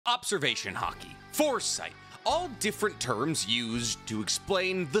Observation hockey, foresight, all different terms used to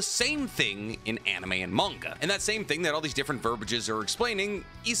explain the same thing in anime and manga. And that same thing that all these different verbiages are explaining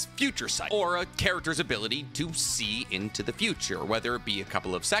is future sight, or a character's ability to see into the future, whether it be a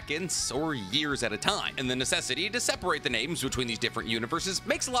couple of seconds or years at a time. And the necessity to separate the names between these different universes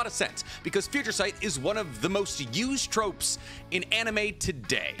makes a lot of sense, because future sight is one of the most used tropes in anime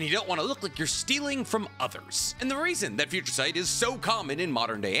today, and you don't want to look like you're stealing from others. And the reason that future sight is so common in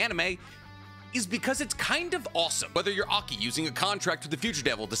modern day anime is because it's kind of awesome. Whether you're Aki using a contract with the Future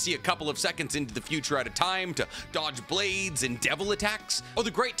Devil to see a couple of seconds into the future at a time to dodge blades and devil attacks, or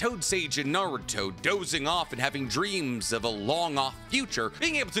the Great Toad Sage in Naruto dozing off and having dreams of a long-off future,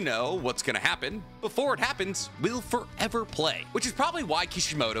 being able to know what's gonna happen before it happens will forever play, which is probably why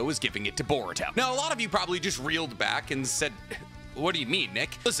Kishimoto is giving it to Boruto. Now, a lot of you probably just reeled back and said, "What do you mean, Nick?"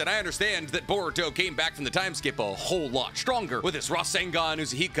 Listen, I understand that Boruto came back from the time skip a whole lot stronger with his Rasengan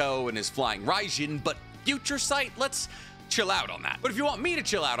Uzuhiko and his flying Raijin, but future sight, let's chill out on that. But if you want me to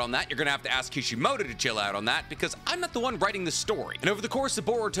chill out on that, you're gonna have to ask Kishimoto to chill out on that, because I'm not the one writing the story. And over the course of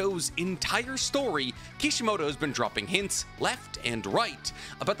Boruto's entire story, Kishimoto has been dropping hints left and right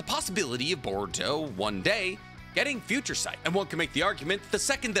about the possibility of Boruto one day getting future sight. And one can make the argument that the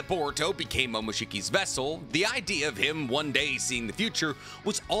second that Boruto became Momoshiki's vessel, the idea of him one day seeing the future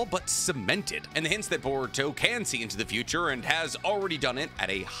was all but cemented. And the hints that Boruto can see into the future and has already done it at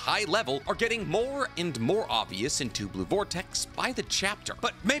a high level are getting more and more obvious in Two Blue Vortex by the chapter.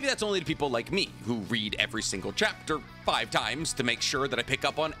 But maybe that's only to people like me, who read every single chapter 5 times to make sure that I pick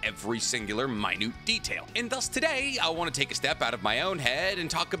up on every singular minute detail. And thus today, I want to take a step out of my own head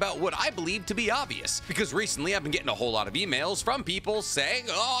and talk about what I believe to be obvious. Because recently I've been getting a whole lot of emails from people saying,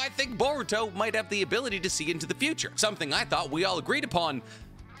 "Oh, I think Boruto might have the ability to see into the future." Something I thought we all agreed upon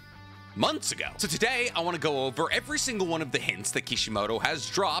months ago. So today, I want to go over every single one of the hints that Kishimoto has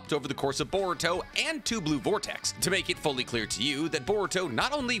dropped over the course of Boruto and Two Blue Vortex to make it fully clear to you that Boruto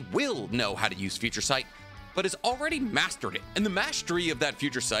not only will know how to use future sight, but has already mastered it. And the mastery of that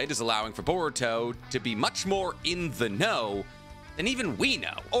future sight is allowing for Boruto to be much more in the know than even we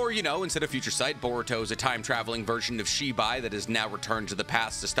know. Or, instead of future sight, Boruto is a time-traveling version of Shibai that has now returned to the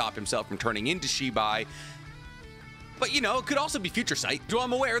past to stop himself from turning into Shibai. But it could also be future sight. So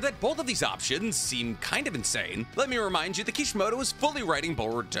I'm aware that both of these options seem kind of insane. Let me remind you that Kishimoto is fully writing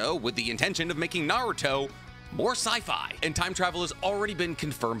Boruto with the intention of making Naruto more sci-fi, and time travel has already been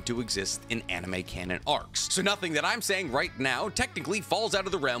confirmed to exist in anime canon arcs. So nothing that I'm saying right now technically falls out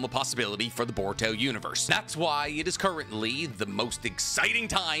of the realm of possibility for the Boruto universe. That's why it is currently the most exciting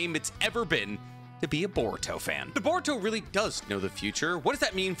time it's ever been to be a Boruto fan. But Boruto really does know the future. What does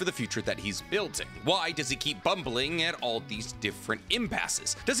that mean for the future that he's building? Why does he keep bumbling at all these different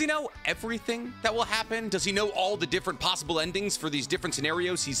impasses? Does he know everything that will happen? Does he know all the different possible endings for these different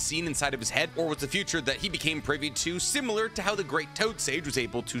scenarios he's seen inside of his head? Or was the future that he became privy to similar to how the Great Toad Sage was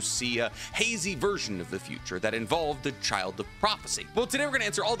able to see a hazy version of the future that involved the Child of Prophecy? Well, today we're gonna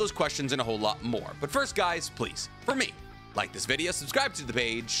answer all those questions and a whole lot more. But first, guys, please, for me, like this video, subscribe to the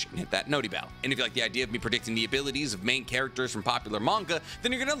page, and hit that noti bell. And if you like the idea of me predicting the abilities of main characters from popular manga,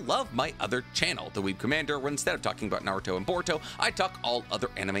 then you're gonna love my other channel, The Weeb Commander, where instead of talking about Naruto and Boruto, I talk all other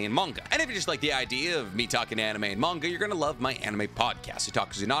anime and manga. And if you just like the idea of me talking anime and manga, you're gonna love my anime podcast,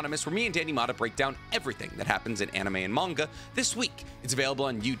 Otaku's Anonymous, where me and Danny Mata break down everything that happens in anime and manga this week. It's available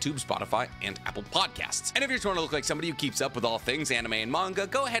on YouTube, Spotify, and Apple Podcasts. And if you just want to look like somebody who keeps up with all things anime and manga,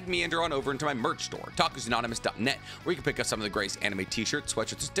 go ahead and meander on over into my merch store, otakusanonymous.net, where you can pick up some of the greatest anime t-shirts,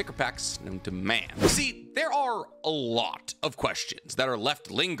 sweatshirts, and sticker packs known to man. See, there are a lot of questions that are left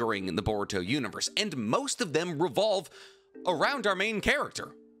lingering in the Boruto universe, and most of them revolve around our main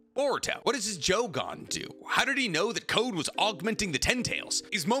character, Boruto. What does his Jogan do? How did he know that Code was augmenting the Ten Tails?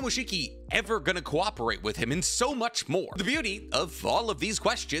 Is Momoshiki ever gonna cooperate with him? And so much more. The beauty of all of these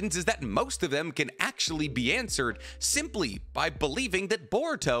questions is that most of them can actually be answered simply by believing that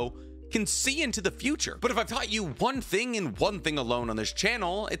Boruto can see into the future. But if I've taught you one thing and one thing alone on this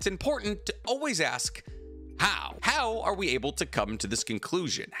channel, it's important to always ask, how? How are we able to come to this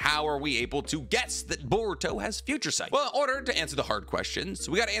conclusion? How are we able to guess that Boruto has future sight? Well, in order to answer the hard questions,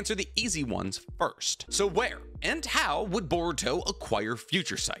 we gotta answer the easy ones first. So where and how would Boruto acquire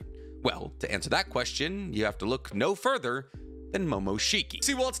future sight? Well, to answer that question, you have to look no further than Momoshiki.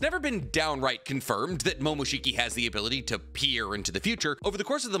 See, while it's never been downright confirmed that Momoshiki has the ability to peer into the future, over the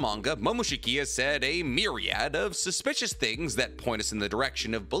course of the manga, Momoshiki has said a myriad of suspicious things that point us in the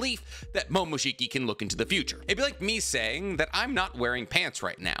direction of belief that Momoshiki can look into the future. It'd be like me saying that I'm not wearing pants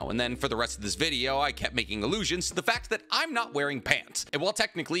right now, and then for the rest of this video, I kept making allusions to the fact that I'm not wearing pants. And while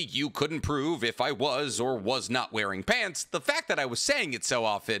technically you couldn't prove if I was or was not wearing pants, the fact that I was saying it so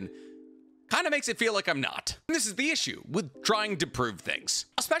often kind of makes it feel like I'm not. And this is the issue with trying to prove things,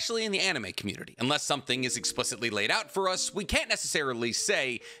 especially in the anime community. Unless something is explicitly laid out for us, we can't necessarily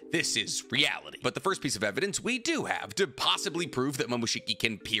say this is reality. But the first piece of evidence we do have to possibly prove that Momoshiki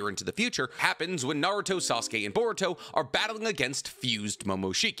can peer into the future happens when Naruto, Sasuke, and Boruto are battling against fused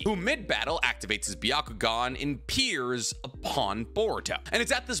Momoshiki, who mid-battle activates his Byakugan and peers upon Boruto. And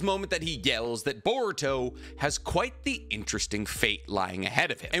it's at this moment that he yells that Boruto has quite the interesting fate lying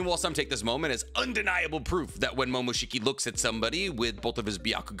ahead of him. And while some take this moment as undeniable proof that when Momoshiki looks at somebody with both of his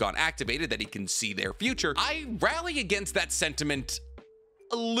Byakugan activated that he can see their future, I rally against that sentiment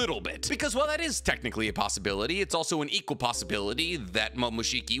a little bit. Because while that is technically a possibility, it's also an equal possibility that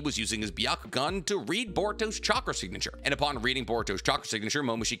Momoshiki was using his Byakugan to read Boruto's chakra signature. And upon reading Boruto's chakra signature,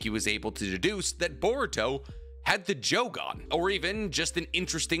 Momoshiki was able to deduce that Boruto had the Jogan, or even just an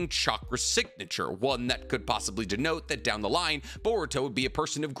interesting chakra signature, one that could possibly denote that down the line, Boruto would be a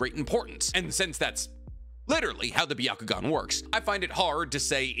person of great importance. And since that's literally how the Byakugan works, I find it hard to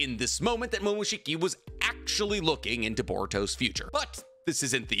say in this moment that Momoshiki was actually looking into Boruto's future. But this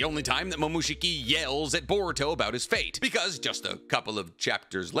isn't the only time that Momoshiki yells at Boruto about his fate, because just a couple of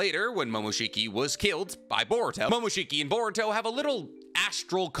chapters later, when Momoshiki was killed by Boruto, Momoshiki and Boruto have a little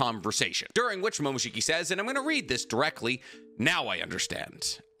astral conversation, during which Momoshiki says, and I'm going to read this directly, "Now I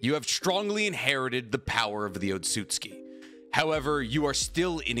understand. You have strongly inherited the power of the Otsutsuki. However, you are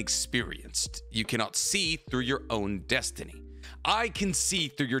still inexperienced. You cannot see through your own destiny. I can see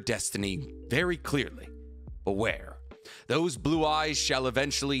through your destiny very clearly. Beware. Those blue eyes shall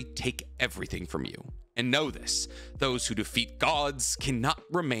eventually take everything from you. And know this, those who defeat gods cannot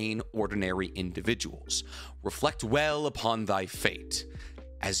remain ordinary individuals. Reflect well upon thy fate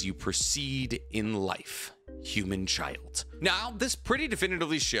as you proceed in life, human child." Now, this pretty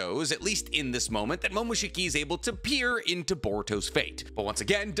definitively shows, at least in this moment, that Momoshiki is able to peer into Boruto's fate. But once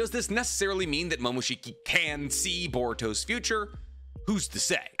again, does this necessarily mean that Momoshiki can see Boruto's future? Who's to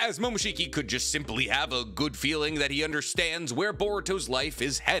say? As Momoshiki could just simply have a good feeling that he understands where Boruto's life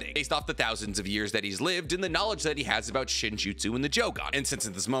is heading, based off the thousands of years that he's lived and the knowledge that he has about Shinjutsu and the Jogan. And since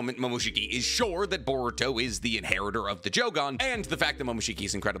at this moment Momoshiki is sure that Boruto is the inheritor of the Jogan, and the fact that Momoshiki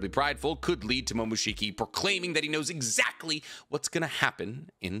is incredibly prideful could lead to Momoshiki proclaiming that he knows exactly what's gonna happen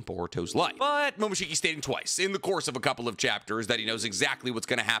in Boruto's life. But Momoshiki stating twice in the course of a couple of chapters that he knows exactly what's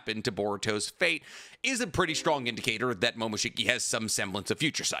gonna happen to Boruto's fate is a pretty strong indicator that Momoshiki has some semblance of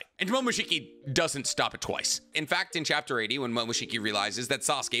future sight. And Momoshiki doesn't stop it twice. In fact, in chapter 80, when Momoshiki realizes that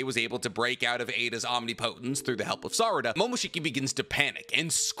Sasuke was able to break out of Ada's omnipotence through the help of Sarada, Momoshiki begins to panic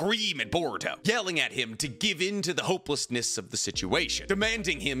and scream at Boruto, yelling at him to give in to the hopelessness of the situation,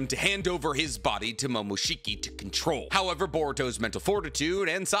 demanding him to hand over his body to Momoshiki to control. However, Boruto's mental fortitude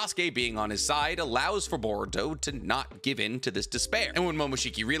and Sasuke being on his side allows for Boruto to not give in to this despair. And when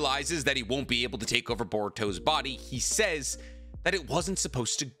Momoshiki realizes that he won't be able to take over Boruto's body, he says that it wasn't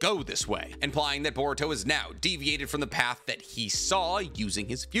supposed to go this way, implying that Boruto has now deviated from the path that he saw using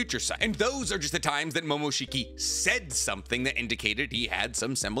his future sight. And those are just the times that Momoshiki said something that indicated he had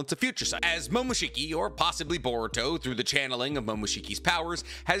some semblance of future sight, as Momoshiki, or possibly Boruto, through the channeling of Momoshiki's powers,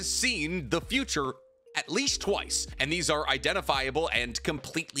 has seen the future at least twice, and these are identifiable and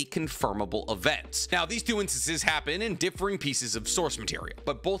completely confirmable events. Now, these two instances happen in differing pieces of source material,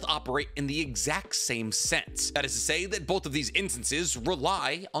 but both operate in the exact same sense. That is to say that both of these instances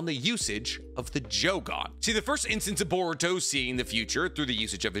rely on the usage of the Jogan. See, the first instance of Boruto seeing the future through the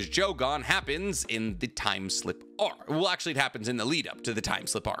usage of his Jogan happens in the time slip arc. Well, actually, it happens in the lead up to the time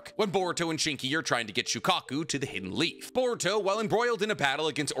slip arc, when Boruto and Shinki are trying to get Shukaku to the hidden leaf. Boruto, while embroiled in a battle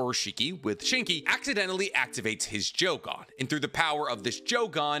against Oroshiki with Shinki, accidentally activates his Jogan, and through the power of this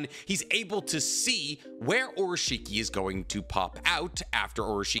Jogan, he's able to see where Oroshiki is going to pop out after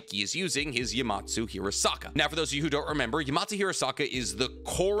Oroshiki is using his Yamatsu Hirasaka. Now, for those of you who don't remember, Yamatsu Hirasaka is the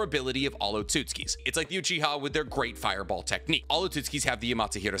core ability of all Otsutsukis. It's like the Uchiha with their great fireball technique. All Otsutskis have the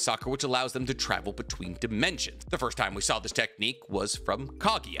Yamatsu Hirasaka, which allows them to travel between dimensions. The first time we saw this technique was from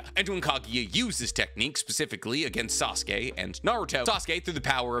Kaguya, and when Kaguya used this technique specifically against Sasuke and Naruto, Sasuke, through the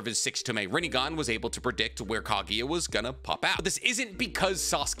power of his 6-tome Rinnegan, was able to predict where Kaguya was gonna pop out. But this isn't because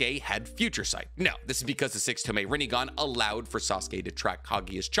Sasuke had future sight. No, this is because the 6-tome Rinnegan allowed for Sasuke to track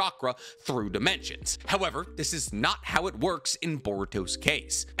Kaguya's chakra through dimensions. However, this is not how it works in Boruto's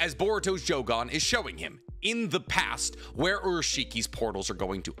case, as Boruto's Jogan is showing him in the past where Urashiki's portals are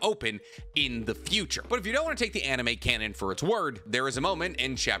going to open in the future. But if you don't want to take the anime canon for its word, there is a moment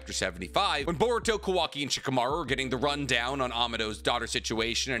in chapter 75 when Boruto, Kawaki, and Shikamaru are getting the rundown on Amado's daughter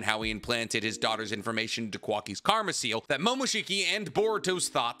situation and how he implanted his daughter's information into Kawaki's karma seal, that Momoshiki and Boruto's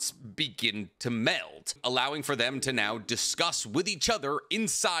thoughts begin to meld, allowing for them to now discuss with each other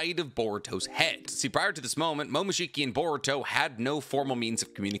inside of Boruto's head. See, prior to this moment, Momoshiki and Boruto had no formal means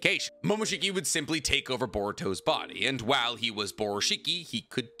of communication. Momoshiki would simply take over Boruto's body, and while he was Boroshiki, he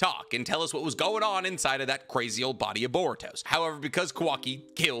could talk and tell us what was going on inside of that crazy old body of Boruto's. However, because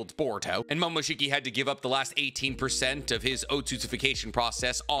Kawaki killed Boruto, and Momoshiki had to give up the last 18% of his Otsutsufication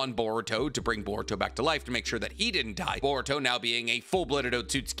process on Boruto to bring Boruto back to life to make sure that he didn't die, Boruto, now being a full-blooded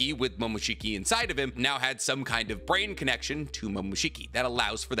Otsutsuki with Momoshiki inside of him, now had some kind of brain connection to Momoshiki that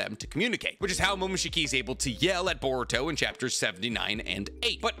allows for them to communicate, which is how Momoshiki is able to yell at Boruto in chapters 79 and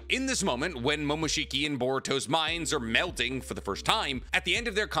 8. But in this moment, when Momoshiki and Boruto's minds are melding for the first time, at the end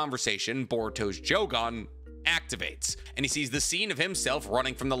of their conversation, Boruto's Jogan activates, and he sees the scene of himself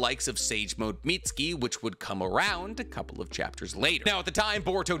running from the likes of Sage Mode Mitsuki, which would come around a couple of chapters later. Now, at the time,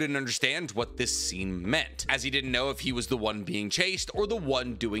 Boruto didn't understand what this scene meant, as he didn't know if he was the one being chased or the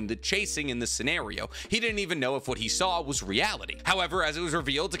one doing the chasing in this scenario. He didn't even know if what he saw was reality. However, as it was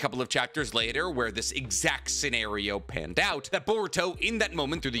revealed a couple of chapters later, where this exact scenario panned out, that Boruto, in that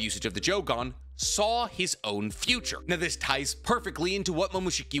moment through the usage of the Jogan, saw his own future. Now, this ties perfectly into what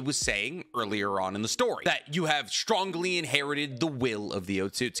Momoshiki was saying earlier on in the story, that you have strongly inherited the will of the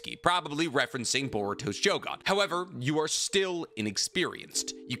Otsutsuki, probably referencing Boruto's Jogan. However, you are still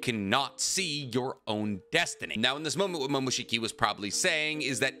inexperienced. You cannot see your own destiny. Now, in this moment, what Momoshiki was probably saying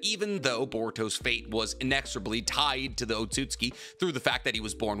is that even though Boruto's fate was inexorably tied to the Otsutsuki through the fact that he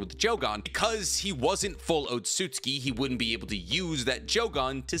was born with the Jogan, because he wasn't full Otsutsuki, he wouldn't be able to use that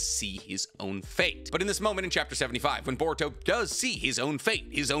Jogan to see his own fate. But in this moment in chapter 75, when Boruto does see his own fate,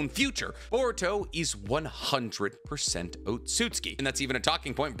 his own future, Boruto is 100% Otsutsuki. And that's even a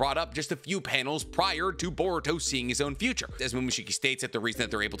talking point brought up just a few panels prior to Boruto seeing his own future. As Momoshiki states that the reason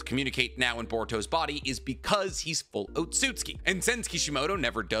that they're able to communicate now in Boruto's body is because he's full Otsutsuki. And since Kishimoto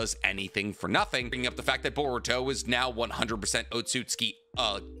never does anything for nothing, bringing up the fact that Boruto is now 100% Otsutsuki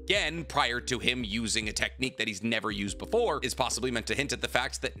again, prior to him using a technique that he's never used before, is possibly meant to hint at the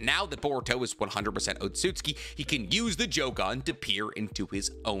fact that now that Boruto is 100% Otsutsuki, he can use the Jogan to peer into his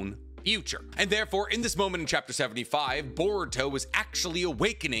own future. And therefore, in this moment in chapter 75, Boruto is actually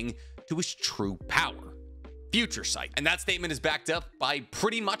awakening to his true power, future sight. And that statement is backed up by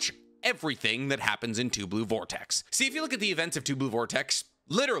pretty much everything that happens in Two Blue Vortex. See, if you look at the events of Two Blue Vortex,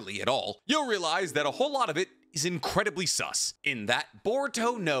 literally at all, you'll realize that a whole lot of it is incredibly sus, in that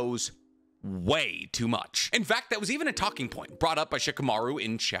Boruto knows way too much. In fact, that was even a talking point brought up by Shikamaru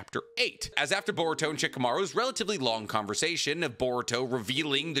in chapter 8, as after Boruto and Shikamaru's relatively long conversation of Boruto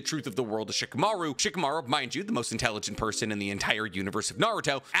revealing the truth of the world to Shikamaru, Shikamaru, mind you, the most intelligent person in the entire universe of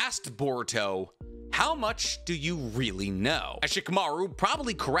Naruto, asked Boruto, "How much do you really know?" As Shikamaru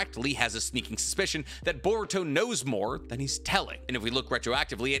probably correctly has a sneaking suspicion that Boruto knows more than he's telling. And if we look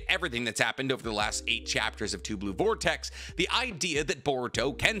retroactively at everything that's happened over the last 8 chapters of Two Blue Vortex, the idea that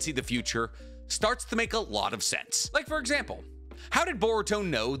Boruto can see the future starts to make a lot of sense. Like, for example, how did Boruto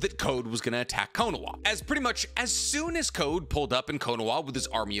know that Code was going to attack Konoha? As pretty much as soon as Code pulled up in Konoha with his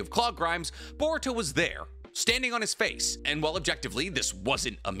army of Claw Grimes, Boruto was there, standing on his face. And while objectively this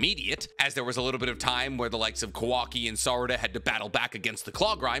wasn't immediate, as there was a little bit of time where the likes of Kawaki and Sarada had to battle back against the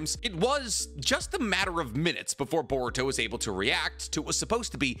Claw Grimes, it was just a matter of minutes before Boruto was able to react to what was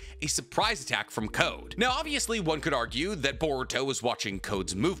supposed to be a surprise attack from Code. Now, obviously, one could argue that Boruto was watching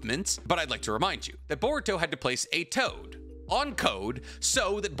Code's movements, but I'd like to remind you that Boruto had to place a toad on Code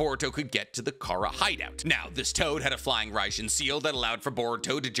so that Boruto could get to the Kara hideout. Now, this toad had a flying Raijin seal that allowed for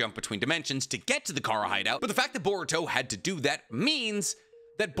Boruto to jump between dimensions to get to the Kara hideout, but the fact that Boruto had to do that means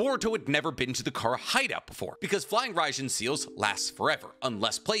that Boruto had never been to the Kara hideout before, because flying Raijin seals last forever,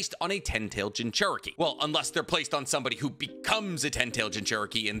 unless placed on a 10-tailed Jinchuriki. Well, unless they're placed on somebody who becomes a 10-tailed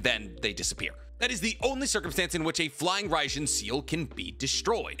Jinchuriki and then they disappear. That is the only circumstance in which a flying Raijin seal can be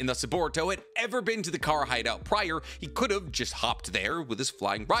destroyed. And thus if Boruto had ever been to the car hideout prior, he could have just hopped there with his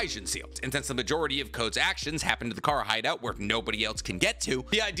flying Raijin seal. And since the majority of Code's actions happen to the car hideout where nobody else can get to,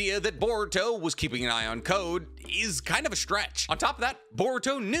 the idea that Boruto was keeping an eye on Code is kind of a stretch. On top of that,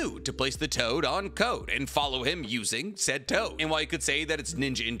 Boruto knew to place the toad on Code and follow him using said toad. And while you could say that it's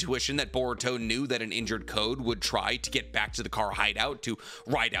ninja intuition that Boruto knew that an injured Code would try to get back to the car hideout to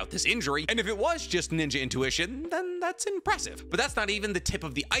ride out this injury, and if it was just ninja intuition, then that's impressive. But that's not even the tip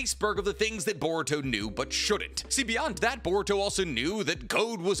of the iceberg of the things that Boruto knew but shouldn't. See, beyond that, Boruto also knew that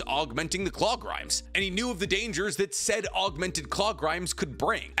Code was augmenting the claw grimes, and he knew of the dangers that said augmented claw grimes could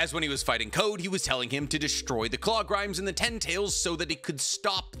bring, as when he was fighting Code, he was telling him to destroy the claw grimes and the 10 tails so that it could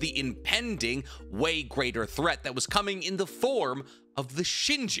stop the impending, way greater threat that was coming in the form of the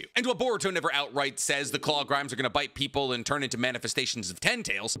Shinju. And while Boruto never outright says the claw grimes are going to bite people and turn into manifestations of 10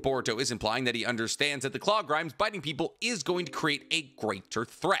 tails, Boruto is implying that he understands that the claw grimes biting people is going to create a greater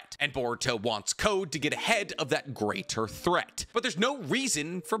threat. And Boruto wants Code to get ahead of that greater threat. But there's no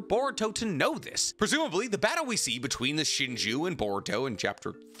reason for Boruto to know this. Presumably, the battle we see between the Shinju and Boruto in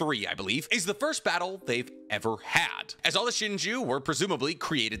chapter 3, I believe, is the first battle they've ever had, as all the Shinju were presumably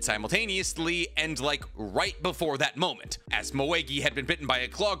created simultaneously and like right before that moment, as Moegi had been bitten by a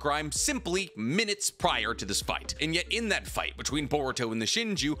claw grime simply minutes prior to this fight. And yet in that fight between Boruto and the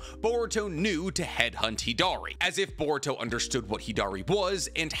Shinju, Boruto knew to headhunt Hidari, as if Boruto understood what Hidari was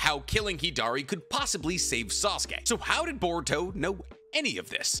and how killing Hidari could possibly save Sasuke. So how did Boruto know any of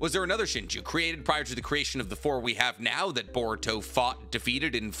this? Was there another Shinju created prior to the creation of the 4 we have now that Boruto fought,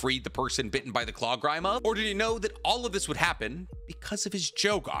 defeated, and freed the person bitten by the claw grime of? Or did he know that all of this would happen because of his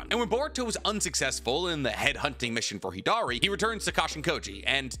Jogon? And when Boruto was unsuccessful in the headhunting mission for Hidari, he returns to Kashinkoji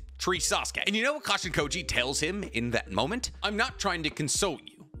and trees Sasuke. And you know what Kashinkoji tells him in that moment? I'm not trying to console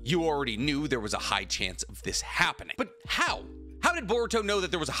you. You already knew there was a high chance of this happening. But how? How did Boruto know that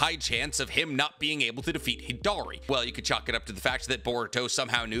there was a high chance of him not being able to defeat Hidari? Well, you could chalk it up to the fact that Boruto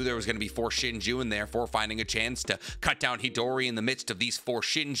somehow knew there was going to be 4 Shinju, and therefore finding a chance to cut down Hidari in the midst of these 4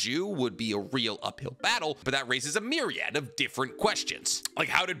 Shinju would be a real uphill battle. But that raises a myriad of different questions. Like,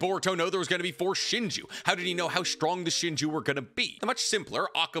 how did Boruto know there was going to be 4 Shinju? How did he know how strong the Shinju were going to be? The much simpler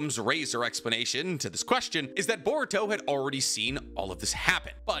Occam's razor explanation to this question is that Boruto had already seen all of this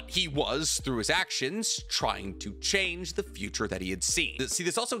happen, but he was, through his actions, trying to change the future that he had seen. See,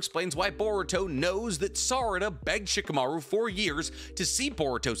 this also explains why Boruto knows that Sarada begged Shikamaru for years to see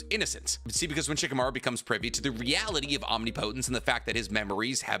Boruto's innocence. See, because when Shikamaru becomes privy to the reality of omnipotence and the fact that his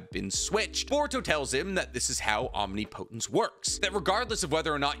memories have been switched, Boruto tells him that this is how omnipotence works. That regardless of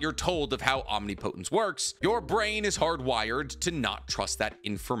whether or not you're told of how omnipotence works, your brain is hardwired to not trust that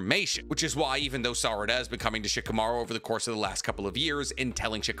information. Which is why, even though Sarada has been coming to Shikamaru over the course of the last couple of years and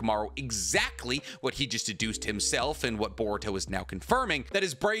telling Shikamaru exactly what he just deduced himself and what Boruto is now confirming, that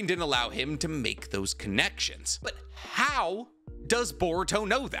his brain didn't allow him to make those connections. But how does Boruto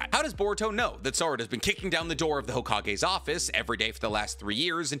know that? How does Boruto know that Sarada's been kicking down the door of the Hokage's office every day for the last 3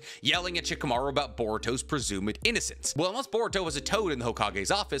 years and yelling at Shikamaru about Boruto's presumed innocence? Well, unless Boruto was a toad in the Hokage's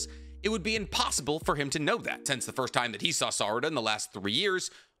office, it would be impossible for him to know that, since the first time that he saw Sarada in the last 3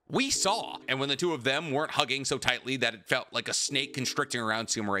 years, we saw. And when the two of them weren't hugging so tightly that it felt like a snake constricting around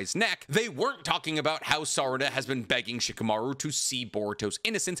Sumare's neck, they weren't talking about how Sarada has been begging Shikamaru to see Boruto's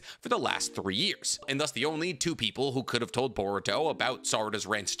innocence for the last 3 years. And thus the only 2 people who could have told Boruto about Sarada's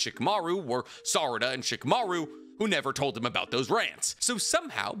rants to Shikamaru were Sarada and Shikamaru, who never told him about those rants. So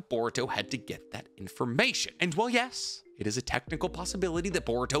somehow Boruto had to get that information. And while yes, it is a technical possibility that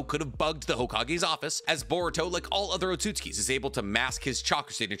Boruto could have bugged the Hokage's office, as Boruto, like all other Otsutsukis, is able to mask his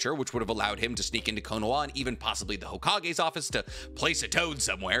chakra signature, which would have allowed him to sneak into Konoha and even possibly the Hokage's office to place a toad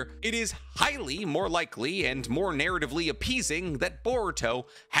somewhere. It is highly more likely and more narratively appeasing that Boruto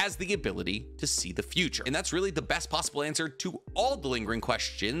has the ability to see the future. And that's really the best possible answer to all the lingering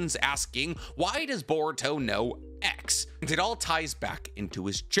questions asking, why does Boruto know X? And it all ties back into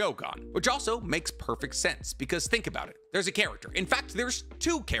his Jogon, which also makes perfect sense, because think about it. There's a character. In fact, there's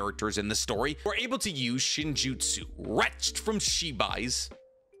 2 characters in the story who are able to use Shinjutsu wrenched from Shibai's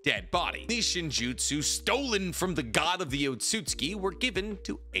dead body. These Shinjutsu, stolen from the god of the Otsutsuki, were given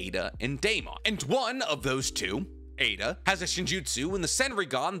to Ada and Daemon. And one of those 2 Ada has a Shinjutsu in the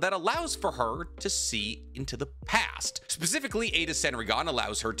Senrigan that allows for her to see into the past. Specifically, Ada's Senrigan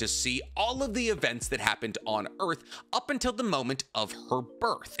allows her to see all of the events that happened on Earth up until the moment of her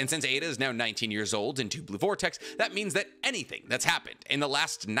birth. And since Ada is now 19 years old in Two Blue Vortex, that means that anything that's happened in the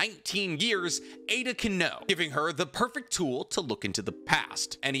last 19 years, Ada can know, giving her the perfect tool to look into the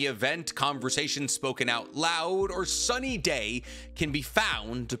past. Any event, conversation spoken out loud, or sunny day can be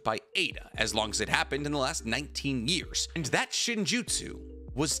found by Ada, as long as it happened in the last 19 years. And that Shinjutsu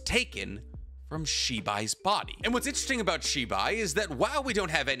was taken from Shibai's body. And what's interesting about Shibai is that while we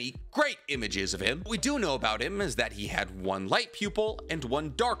don't have any great images of him, what we do know about him is that he had one light pupil and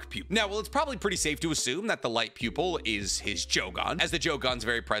one dark pupil. Now, well, it's probably pretty safe to assume that the light pupil is his Jogan, as the Jogan's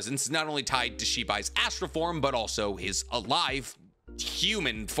very presence is not only tied to Shibai's astral form, but also his alive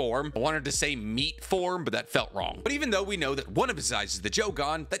human form. I wanted to say meat form, but that felt wrong. But even though we know that one of his eyes is the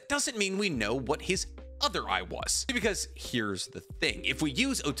Jogan, that doesn't mean we know what his other eye was. Because here's the thing, if we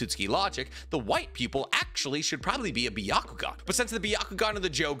use Otsutsuki logic, the white pupil actually should probably be a Byakugan. But since the Byakugan and the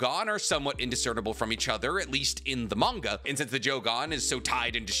Jogan are somewhat indiscernible from each other, at least in the manga, and since the Jogan is so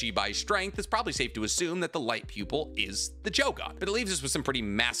tied into Shibai's strength, it's probably safe to assume that the light pupil is the Jogan. But it leaves us with some pretty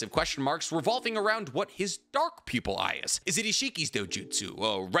massive question marks revolving around what his dark pupil eye is. Is it Ishiki's dojutsu,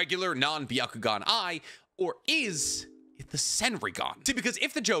 a regular non-Byakugan eye, or is the Senrigan? See, because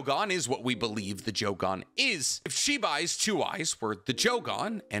if the Jogan is what we believe the Jogan is, if Shibai's two eyes were the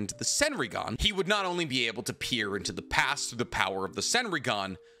Jogan and the Senrigan, he would not only be able to peer into the past through the power of the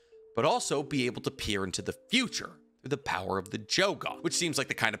Senrigan, but also be able to peer into the future through the power of the Jogan, which seems like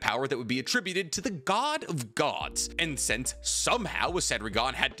the kind of power that would be attributed to the god of gods. And since somehow a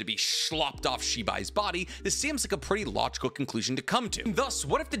Senrigan had to be slopped off Shibai's body, this seems like a pretty logical conclusion to come to. And thus,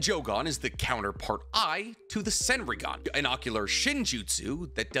 what if the Jogan is the counterpart eye to the Senrigan, an ocular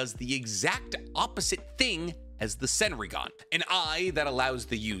Shinjutsu that does the exact opposite thing as the Senrigan, an eye that allows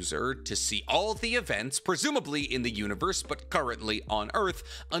the user to see all the events, presumably in the universe, but currently on Earth,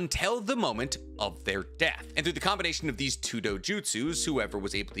 until the moment of their death. And through the combination of these two dojutsus, whoever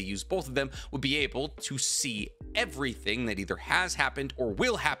was able to use both of them would be able to see everything that either has happened or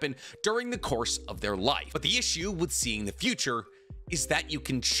will happen during the course of their life. But the issue with seeing the future is that you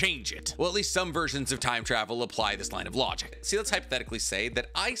can change it. Well, at least some versions of time travel apply this line of logic. See, let's hypothetically say that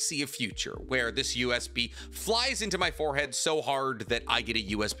I see a future where this USB flies into my forehead so hard that I get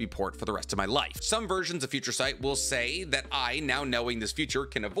a USB port for the rest of my life. Some versions of Future Sight will say that I, now knowing this future,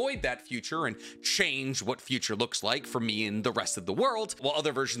 can avoid that future and change what future looks like for me and the rest of the world, while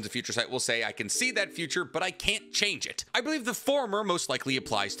other versions of Future Sight will say I can see that future, but I can't change it. I believe the former most likely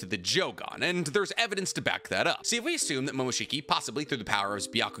applies to the Jogan, and there's evidence to back that up. See, if we assume that Momoshiki, possibly through the power of his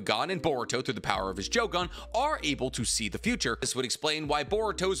Byakugan, and Boruto through the power of his Jogan, are able to see the future, this would explain why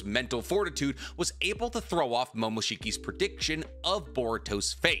Boruto's mental fortitude was able to throw off Momoshiki's prediction of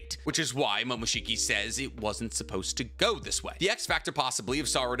Boruto's fate, which is why Momoshiki says it wasn't supposed to go this way. The X factor possibly of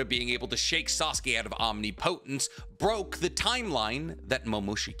Sarada being able to shake Sasuke out of omnipotence broke the timeline that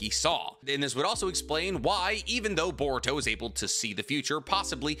Momoshiki saw. And this would also explain why, even though Boruto is able to see the future,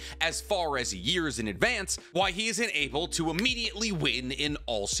 possibly as far as years in advance, why he isn't able to immediately win in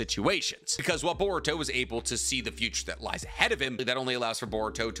all situations. Because while Boruto is able to see the future that lies ahead of him, that only allows for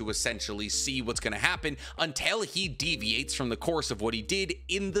Boruto to essentially see what's going to happen until he deviates from the course of what he did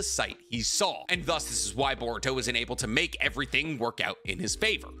in the sight he saw. And thus, this is why Boruto isn't able to make everything work out in his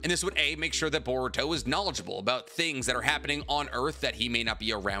favor. And this would make sure that Boruto is knowledgeable about things that are happening on Earth that he may not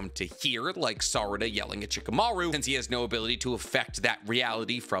be around to hear, like Sarada yelling at Shikamaru, since he has no ability to affect that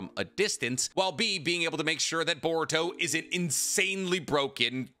reality from a distance, while B, being able to make sure that Boruto isn't insanely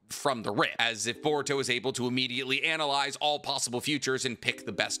broken from the rip, as if Boruto is able to immediately analyze all possible futures and pick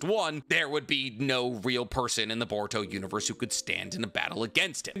the best one, there would be no real person in the Boruto universe who could stand in a battle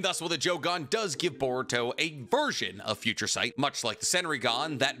against him. And thus, while the Jogan does give Boruto a version of Future Sight, much like the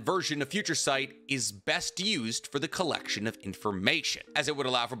Senrigan, that version of Future Sight is best used for the collection of information, as it would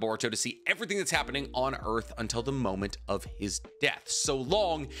allow for Boruto to see everything that's happening on Earth until the moment of his death, so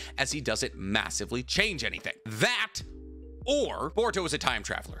long as he doesn't massively change anything. That, or Boruto is a time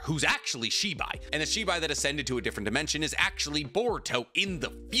traveler who's actually Shibai, and the Shibai that ascended to a different dimension is actually Boruto in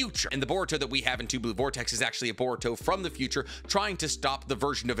the future. And the Boruto that we have in Two Blue Vortex is actually a Boruto from the future trying to stop the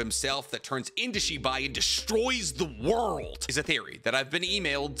version of himself that turns into Shibai and destroys the world, is a theory that I've been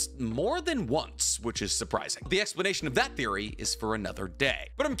emailed more than once, which is surprising. The explanation of that theory is for another day.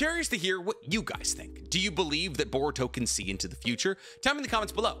 But I'm curious to hear what you guys think. Do you believe that Boruto can see into the future? Tell me in the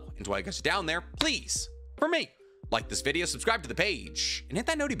comments below. And while you guys are down there, please, for me, Like this video, subscribe to the page, and hit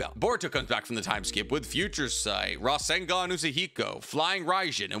that noti bell. Boruto comes back from the time skip with Future Sight, Rasengan Usahiko, Flying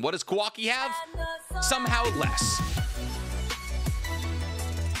Raijin, and what does Kawaki have? Somehow less.